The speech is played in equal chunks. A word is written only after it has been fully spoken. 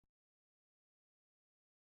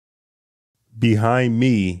Behind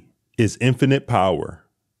me is infinite power.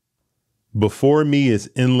 Before me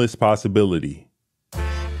is endless possibility.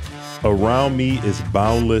 Around me is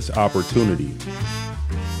boundless opportunity.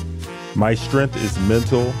 My strength is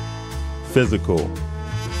mental, physical,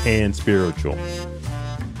 and spiritual.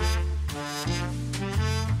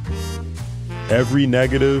 Every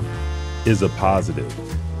negative is a positive.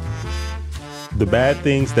 The bad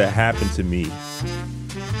things that happen to me,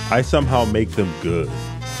 I somehow make them good.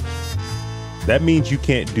 That means you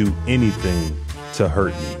can't do anything to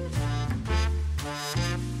hurt me.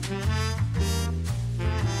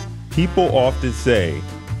 People often say,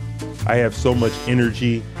 I have so much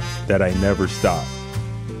energy that I never stop.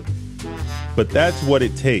 But that's what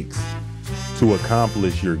it takes to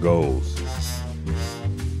accomplish your goals.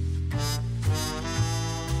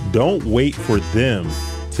 Don't wait for them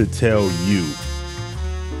to tell you.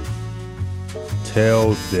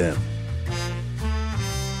 Tell them.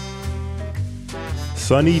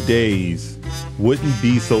 Sunny days wouldn't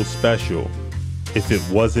be so special if it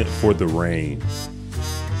wasn't for the rain.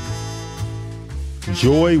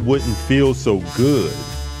 Joy wouldn't feel so good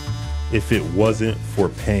if it wasn't for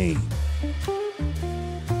pain.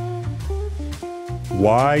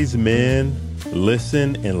 Wise men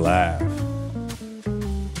listen and laugh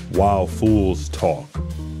while fools talk.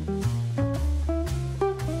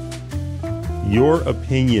 Your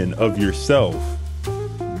opinion of yourself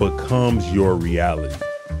becomes your reality.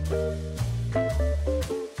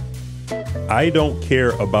 I don't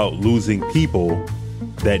care about losing people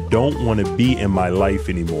that don't want to be in my life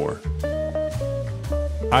anymore.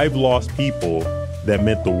 I've lost people that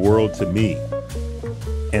meant the world to me,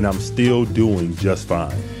 and I'm still doing just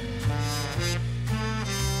fine.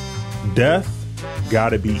 Death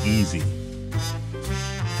gotta be easy,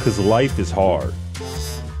 'cause life is hard.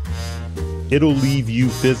 It'll leave you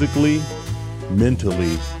physically,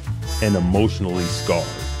 mentally, and emotionally scarred.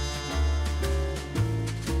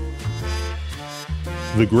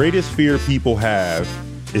 The greatest fear people have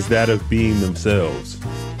is that of being themselves.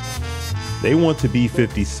 They want to be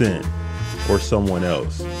 50 Cent or someone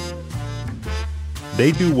else.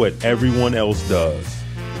 They do what everyone else does,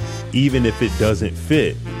 even if it doesn't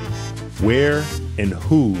fit where and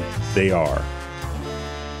who they are.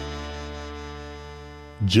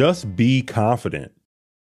 Just be confident.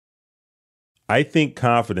 I think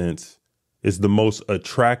confidence is the most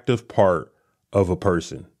attractive part of a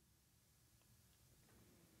person.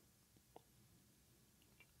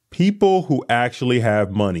 People who actually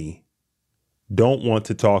have money don't want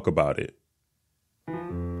to talk about it.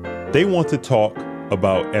 They want to talk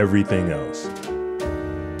about everything else.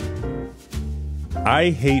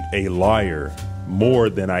 I hate a liar more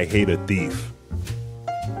than I hate a thief.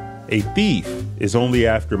 A thief is only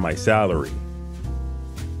after my salary.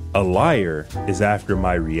 A liar is after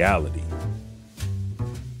my reality.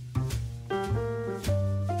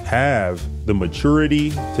 Have the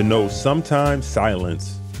maturity to know sometimes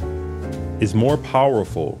silence is more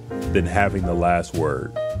powerful than having the last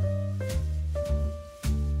word.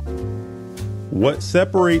 What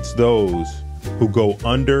separates those who go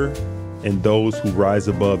under and those who rise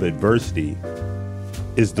above adversity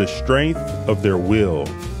is the strength of their will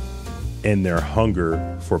and their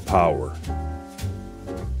hunger for power.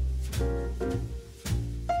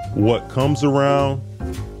 What comes around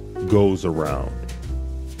goes around.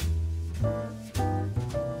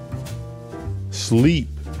 Sleep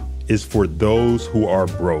is for those who are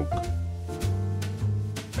broke.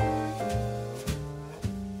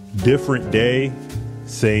 Different day,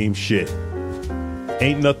 same shit.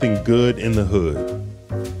 Ain't nothing good in the hood.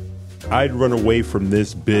 I'd run away from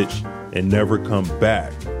this bitch and never come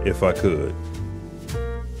back if I could.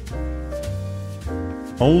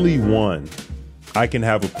 Only one I can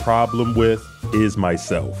have a problem with is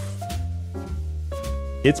myself.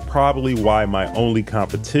 It's probably why my only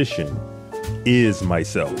competition is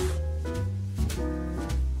myself.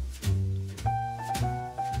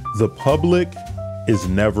 The public is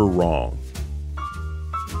never wrong.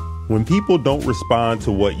 When people don't respond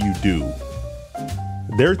to what you do,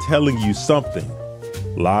 they're telling you something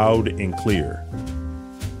loud and clear.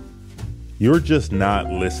 You're just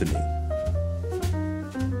not listening.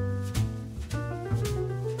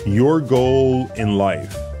 Your goal in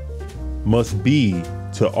life must be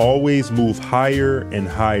to always move higher and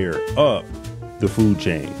higher up the food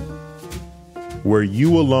chain, where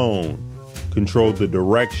you alone control the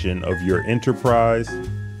direction of your enterprise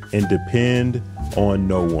and depend on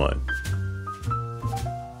no one.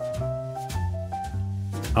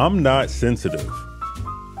 I'm not sensitive.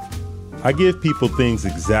 I give people things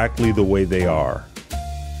exactly the way they are.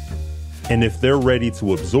 And if they're ready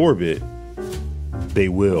to absorb it, they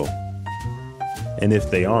will. And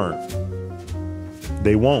if they aren't,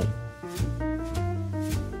 they won't.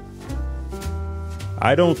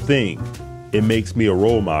 I don't think it makes me a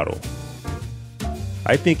role model.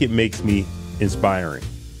 I think it makes me inspiring.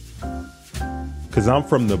 Because I'm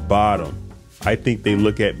from the bottom. I think they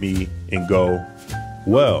look at me and go,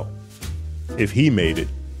 well, if he made it,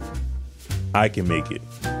 I can make it.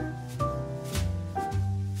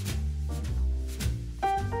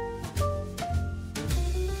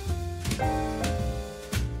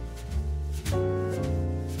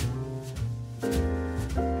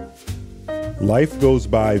 Life goes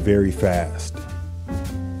by very fast.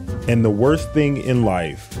 And the worst thing in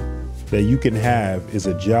life that you can have is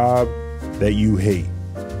a job that you hate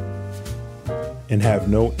and have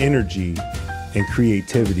no energy and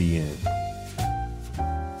creativity in.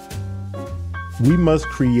 We must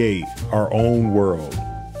create our own world,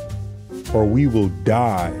 or we will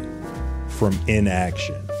die from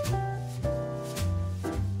inaction.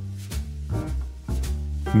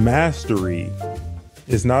 Mastery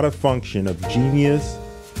is not a function of genius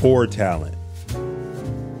or talent.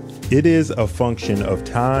 It is a function of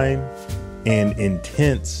time and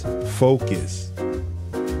intense focus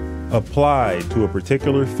applied to a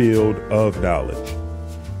particular field of knowledge.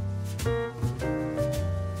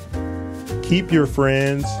 Keep your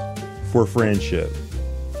friends for friendship,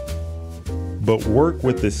 but work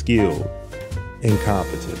with the skilled and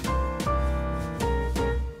competent.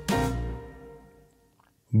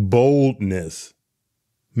 Boldness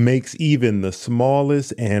makes even the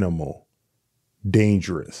smallest animal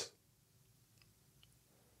dangerous.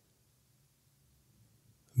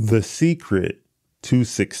 The secret to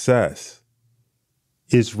success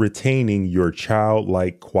is retaining your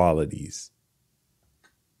childlike qualities.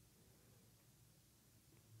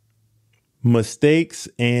 Mistakes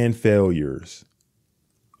and failures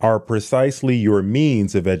are precisely your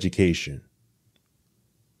means of education.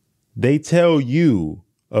 They tell you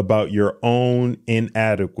about your own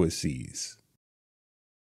inadequacies.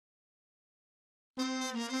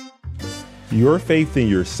 Your faith in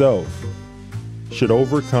yourself should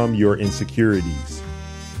overcome your insecurities.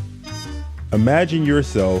 Imagine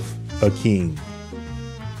yourself a king,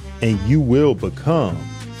 and you will become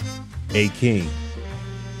a king.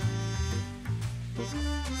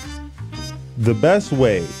 The best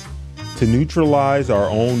way to neutralize our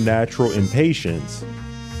own natural impatience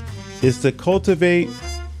is to cultivate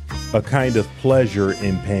a kind of pleasure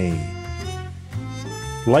in pain.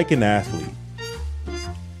 Like an athlete,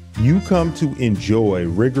 you come to enjoy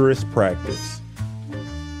rigorous practice,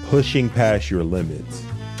 pushing past your limits,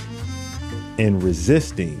 and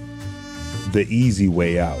resisting the easy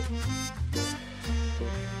way out.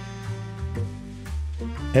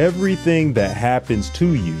 Everything that happens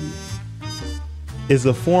to you is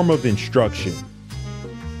a form of instruction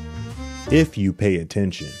if you pay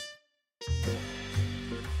attention.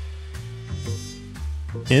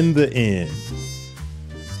 In the end,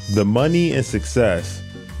 the money and success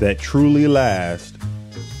that truly last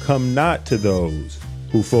come not to those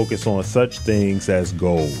who focus on such things as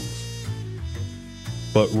goals,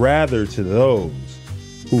 but rather to those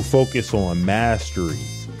who focus on mastery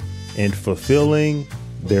and fulfilling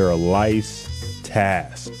their life's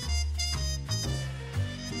task.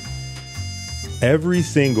 Every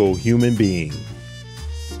single human being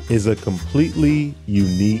is a completely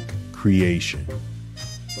unique creation.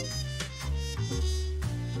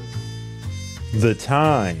 The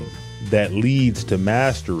time that leads to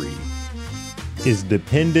mastery is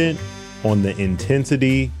dependent on the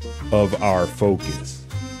intensity of our focus.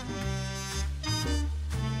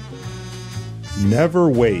 Never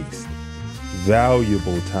waste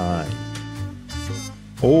valuable time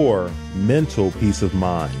or mental peace of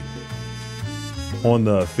mind on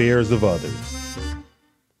the affairs of others.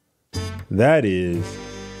 That is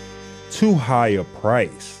too high a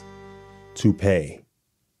price to pay.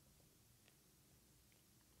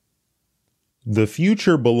 The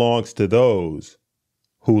future belongs to those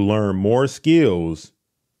who learn more skills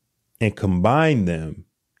and combine them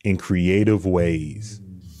in creative ways.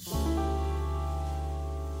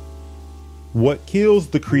 What kills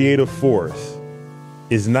the creative force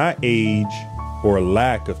is not age or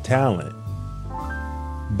lack of talent,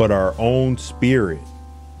 but our own spirit,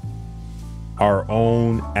 our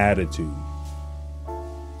own attitude.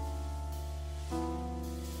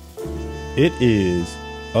 It is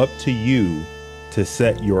up to you to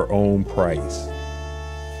set your own price.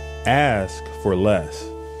 Ask for less,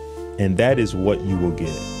 and that is what you will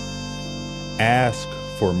get. Ask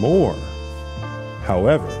for more,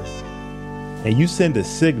 however, and you send a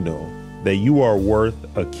signal that you are worth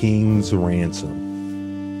a king's ransom.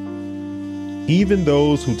 Even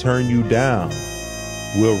those who turn you down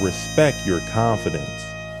will respect your confidence.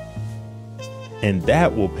 And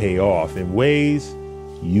that will pay off in ways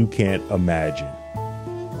you can't imagine.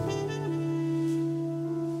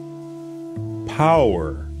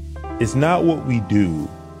 Power is not what we do,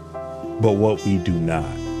 but what we do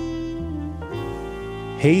not.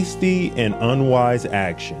 Hasty and unwise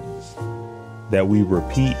actions that we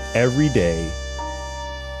repeat every day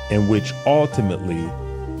and which ultimately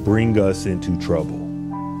bring us into trouble.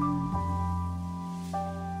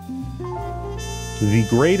 The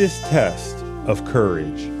greatest test of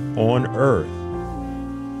courage on earth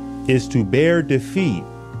is to bear defeat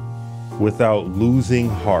without losing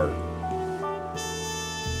heart.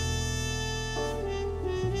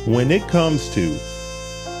 When it comes to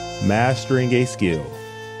mastering a skill,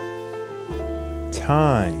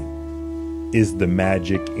 time is the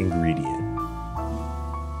magic ingredient.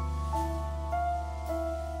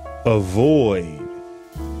 Avoid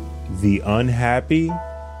the unhappy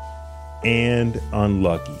and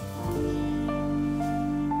unlucky.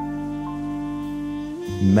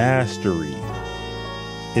 Mastery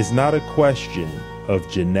is not a question of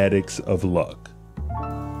genetics of luck,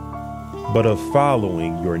 but of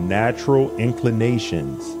following your natural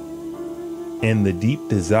inclinations and the deep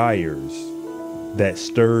desires that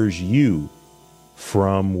stirs you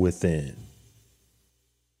from within.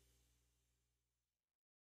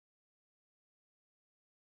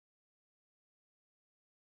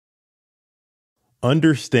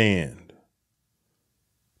 Understand,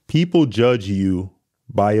 people judge you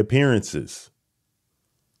by appearances,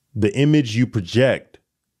 the image you project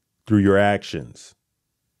through your actions,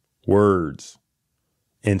 words,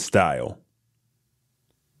 and style.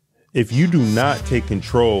 If you do not take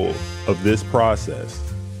control of this process,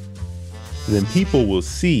 then people will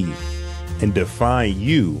see and define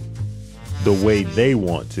you the way they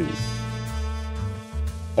want to,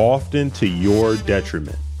 often to your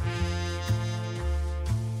detriment.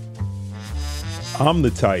 I'm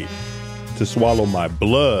the type to swallow my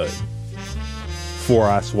blood before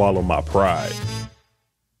I swallow my pride.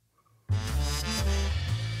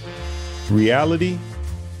 Reality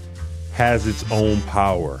has its own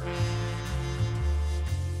power.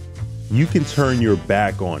 You can turn your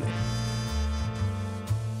back on it,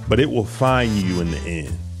 but it will find you in the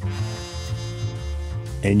end.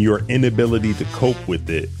 And your inability to cope with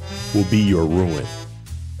it will be your ruin.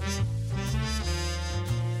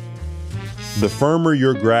 The firmer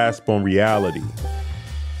your grasp on reality,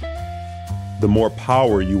 the more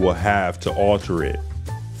power you will have to alter it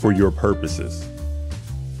for your purposes.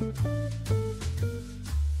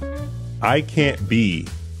 I can't be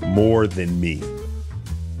more than me,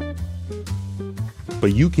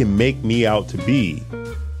 but you can make me out to be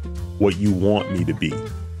what you want me to be.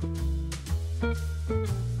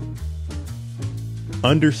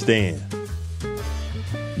 Understand,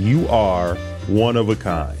 you are one of a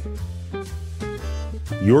kind.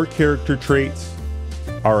 Your character traits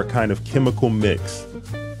are a kind of chemical mix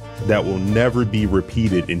that will never be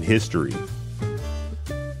repeated in history.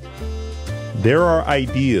 There are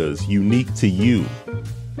ideas unique to you,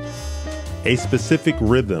 a specific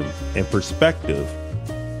rhythm and perspective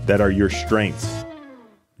that are your strengths,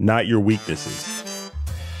 not your weaknesses.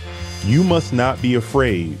 You must not be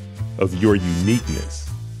afraid of your uniqueness,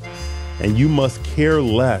 and you must care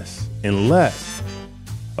less and less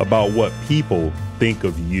about what people think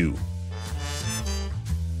of you.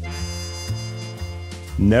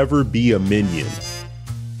 Never be a minion.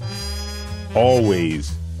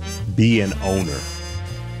 Always be an owner.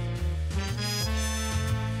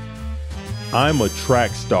 I'm a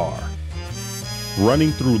track star,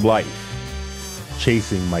 running through life,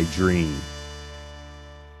 chasing my dream.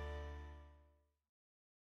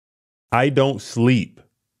 I don't sleep.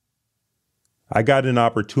 I got an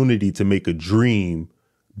opportunity to make a dream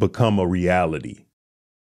become a reality.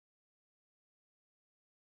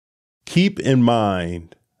 Keep in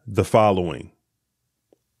mind the following.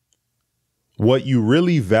 What you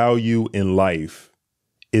really value in life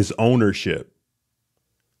is ownership,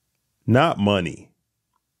 not money.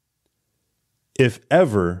 If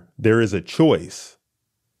ever there is a choice,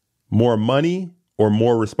 more money or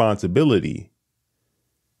more responsibility,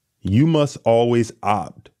 you must always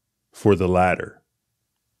opt for the latter.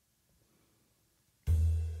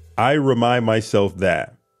 I remind myself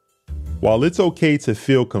that while it's okay to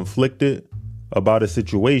feel conflicted about a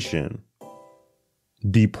situation,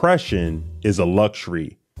 depression is a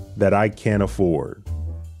luxury that I can't afford.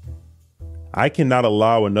 I cannot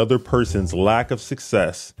allow another person's lack of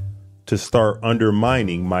success to start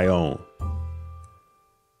undermining my own.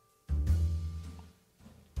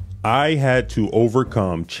 I had to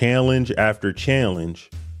overcome challenge after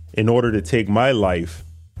challenge in order to take my life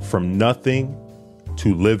from nothing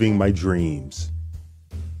to living my dreams.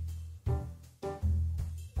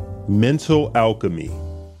 Mental alchemy.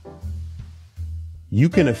 You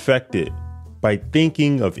can affect it by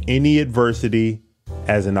thinking of any adversity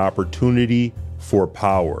as an opportunity for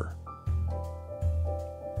power.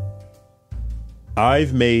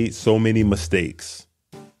 I've made so many mistakes,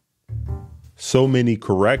 so many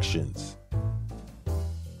corrections.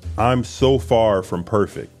 I'm so far from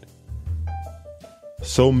perfect.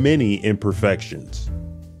 So many imperfections.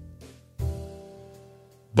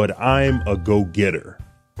 But I'm a go-getter.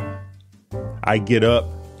 I get up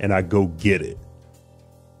and I go get it.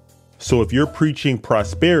 So if you're preaching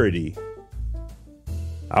prosperity,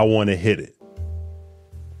 I want to hit it.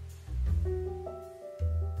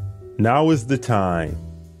 Now is the time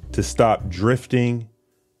to stop drifting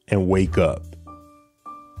and wake up.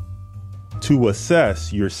 To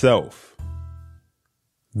assess yourself,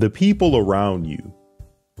 the people around you,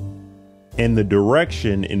 and the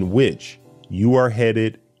direction in which you are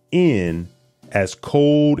headed in as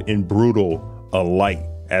cold and brutal a light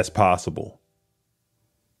as possible,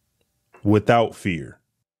 without fear.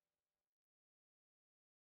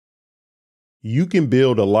 You can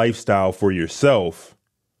build a lifestyle for yourself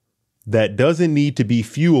that doesn't need to be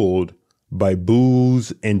fueled by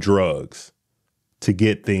booze and drugs to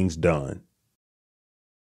get things done.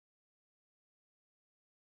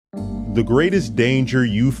 The greatest danger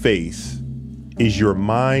you face is your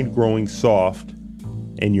mind growing soft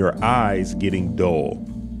and your eyes getting dull.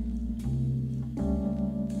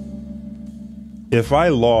 If I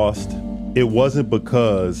lost, it wasn't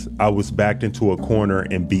because I was backed into a corner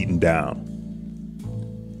and beaten down.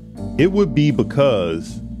 It would be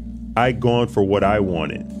because I'd gone for what I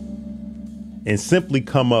wanted and simply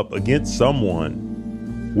come up against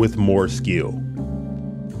someone with more skill.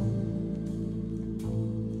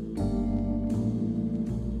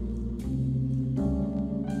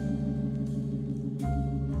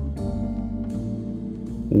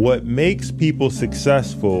 What makes people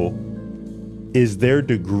successful is their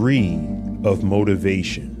degree of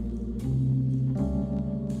motivation.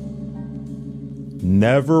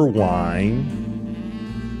 Never whine,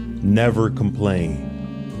 never complain.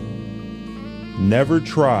 Never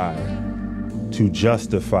try to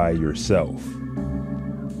justify yourself.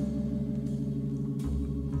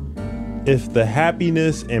 If the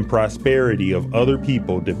happiness and prosperity of other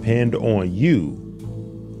people depend on you,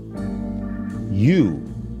 you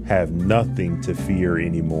have nothing to fear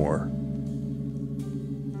anymore.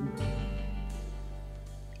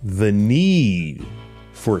 The need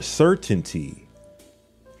for certainty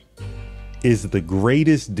is the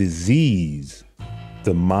greatest disease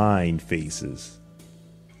the mind faces.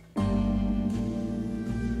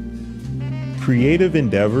 Creative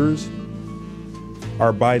endeavors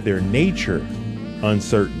are by their nature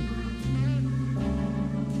uncertain.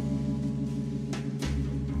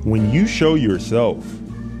 When you show yourself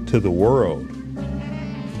to the world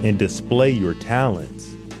and display your talents,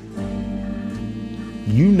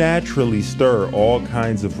 you naturally stir all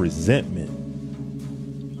kinds of resentment,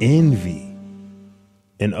 envy,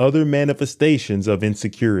 and other manifestations of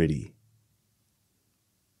insecurity.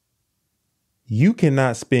 You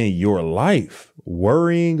cannot spend your life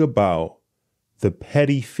worrying about the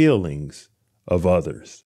petty feelings of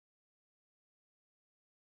others.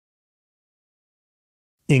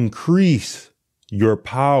 Increase your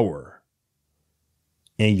power,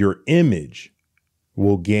 and your image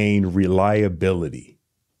will gain reliability.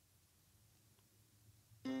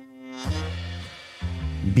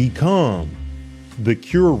 Become the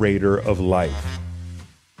curator of life.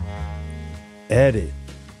 Edit.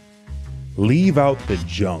 Leave out the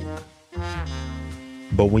junk.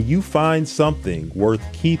 But when you find something worth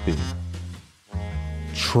keeping,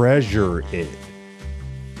 treasure it.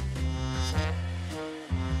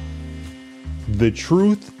 The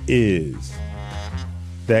truth is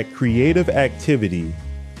that creative activity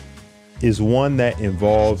is one that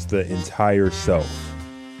involves the entire self.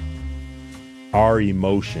 Our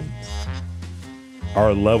emotions,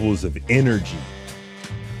 our levels of energy,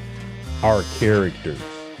 our characters,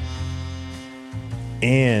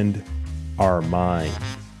 and our minds.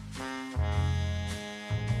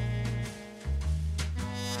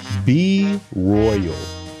 Be royal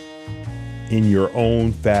in your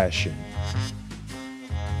own fashion.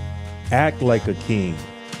 Act like a king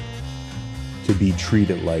to be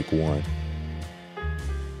treated like one.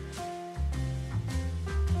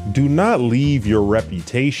 Do not leave your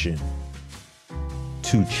reputation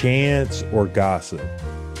to chance or gossip.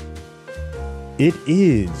 It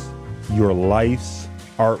is your life's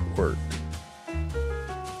artwork,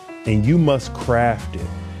 and you must craft it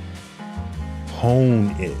hone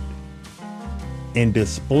it, and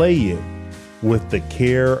display it with the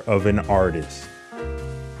care of an artist.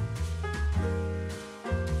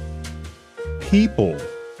 People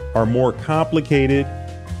are more complicated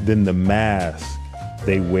than the mask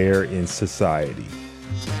they wear in society.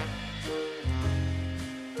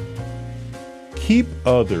 Keep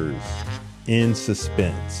others in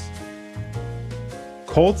suspense.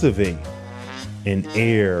 Cultivate an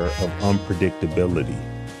air of unpredictability.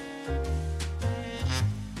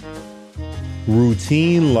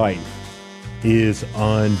 Routine life is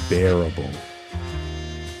unbearable.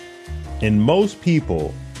 And most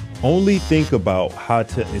people only think about how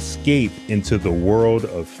to escape into the world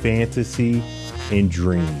of fantasy and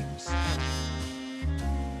dreams.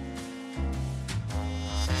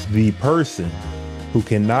 The person who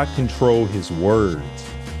cannot control his words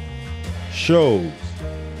shows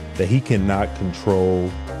that he cannot control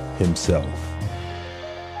himself.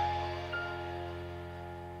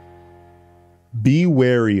 Be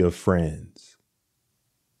wary of friends.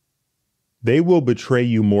 They will betray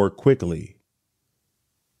you more quickly,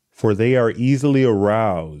 for they are easily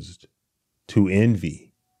aroused to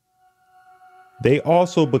envy. They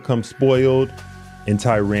also become spoiled and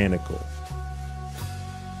tyrannical.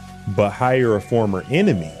 But hire a former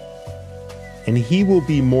enemy, and he will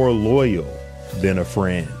be more loyal than a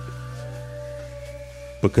friend,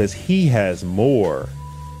 because he has more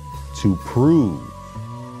to prove.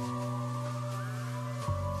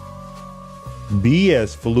 Be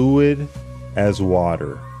as fluid as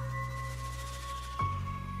water.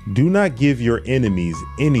 Do not give your enemies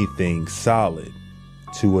anything solid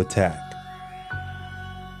to attack.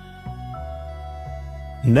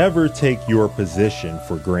 Never take your position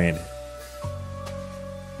for granted.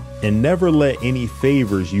 And never let any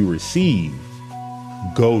favors you receive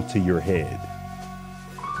go to your head.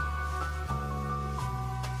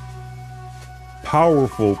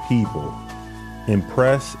 Powerful people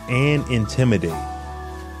impress and intimidate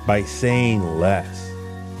by saying less.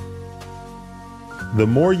 The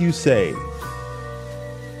more you say,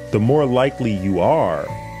 the more likely you are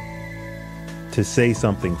to say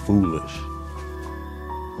something foolish.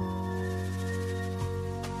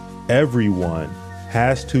 Everyone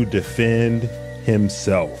has to defend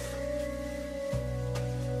himself.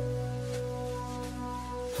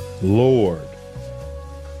 Lord,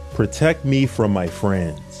 protect me from my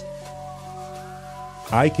friends.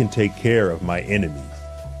 I can take care of my enemies.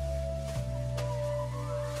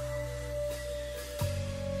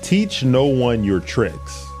 Teach no one your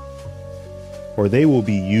tricks, or they will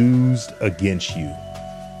be used against you.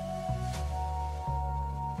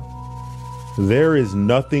 There is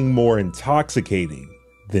nothing more intoxicating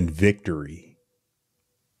than victory,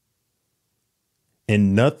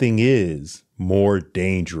 and nothing is more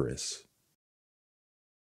dangerous.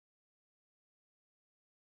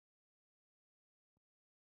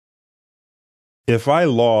 If I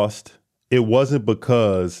lost, it wasn't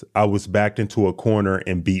because I was backed into a corner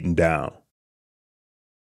and beaten down.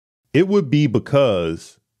 It would be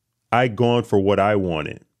because I'd gone for what I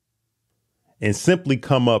wanted and simply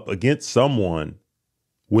come up against someone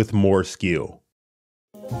with more skill.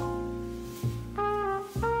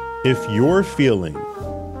 If you're feeling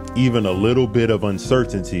even a little bit of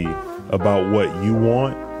uncertainty about what you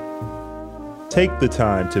want, take the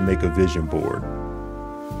time to make a vision board.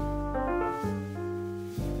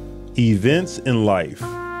 Events in life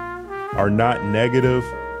are not negative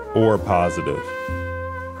or positive.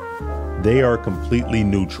 They are completely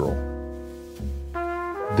neutral.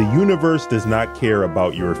 The universe does not care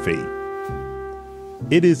about your fate.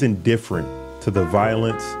 It is indifferent to the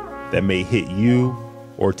violence that may hit you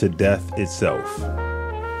or to death itself.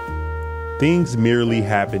 Things merely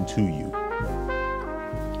happen to you.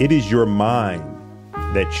 It is your mind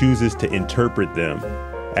that chooses to interpret them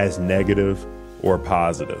as negative or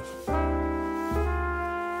positive.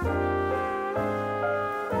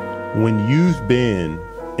 When you've been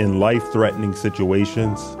in life-threatening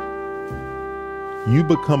situations, you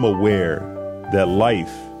become aware that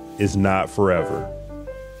life is not forever.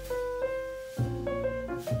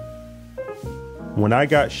 When I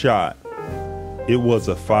got shot, it was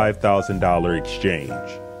a $5,000 exchange.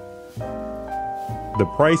 The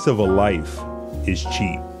price of a life is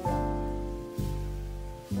cheap.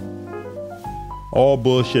 All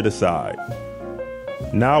bullshit aside,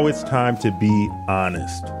 now it's time to be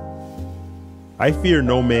honest. I fear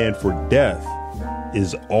no man, for death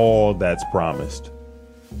is all that's promised.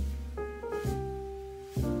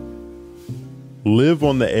 Live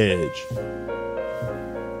on the edge.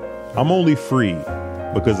 I'm only free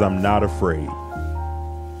because I'm not afraid.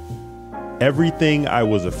 Everything I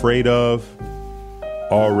was afraid of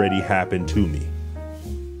already happened to me.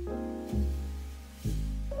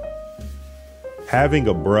 Having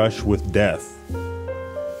a brush with death,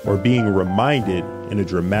 or being reminded in a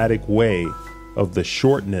dramatic way of the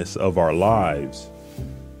shortness of our lives,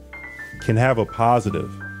 can have a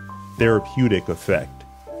positive, therapeutic effect.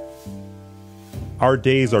 Our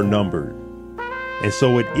days are numbered, and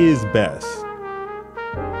so it is best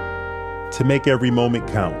to make every moment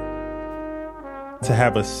count, to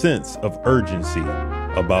have a sense of urgency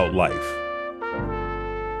about life.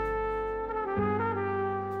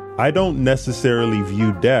 I don't necessarily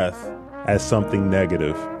view death as something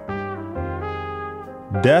negative.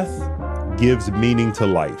 Death gives meaning to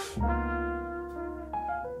life.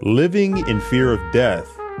 Living in fear of death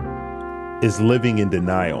is living in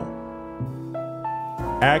denial.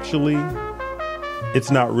 Actually,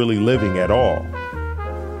 it's not really living at all,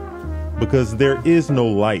 because there is no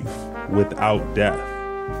life without death.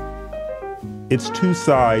 It's two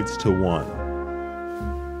sides to one.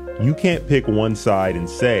 You can't pick one side and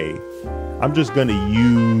say, I'm just going to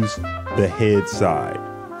use the head side.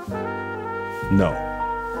 No,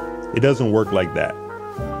 it doesn't work like that.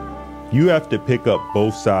 You have to pick up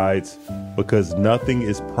both sides, because nothing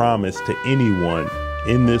is promised to anyone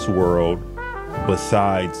in this world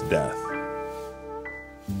besides death.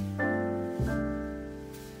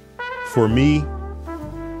 For me,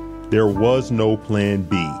 there was no plan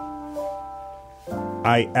B.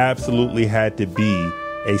 I absolutely had to be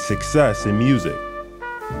a success in music.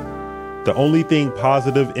 The only thing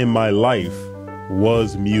positive in my life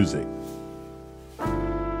was music.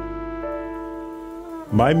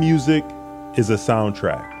 My music is a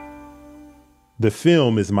soundtrack. The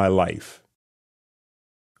film is my life.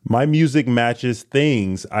 My music matches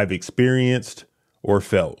things I've experienced or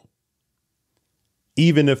felt,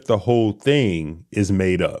 even if the whole thing is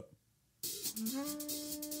made up.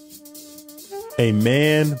 A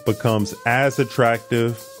man becomes as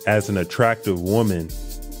attractive as an attractive woman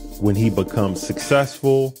when he becomes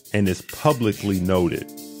successful and is publicly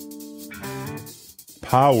noted.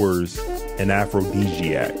 Power's an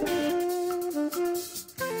aphrodisiac.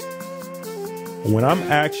 When I'm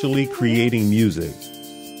actually creating music,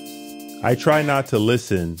 I try not to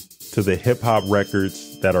listen to the hip-hop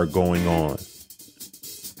records that are going on,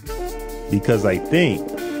 because I think,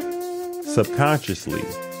 subconsciously,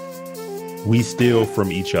 we steal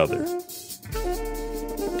from each other.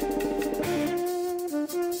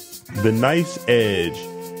 The knife's edge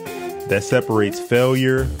that separates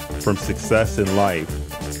failure from success in life,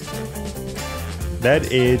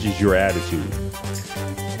 that edge is your attitude,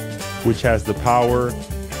 which has the power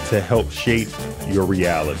to help shape your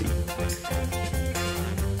reality.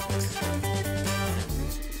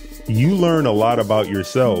 You learn a lot about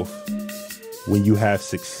yourself when you have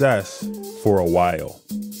success for a while.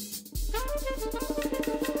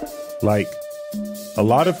 Like, a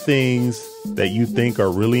lot of things that you think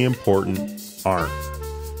are really important aren't.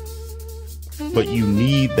 But you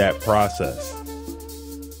need that process.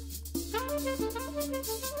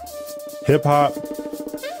 Hip-hop,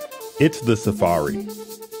 it's the safari.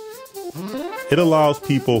 It allows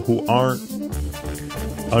people who aren't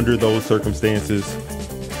under those circumstances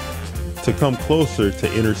to come closer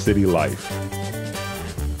to inner city life,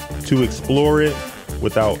 to explore it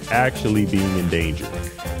without actually being in danger.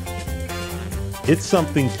 It's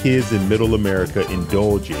something kids in middle America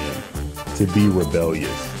indulge in to be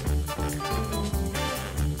rebellious.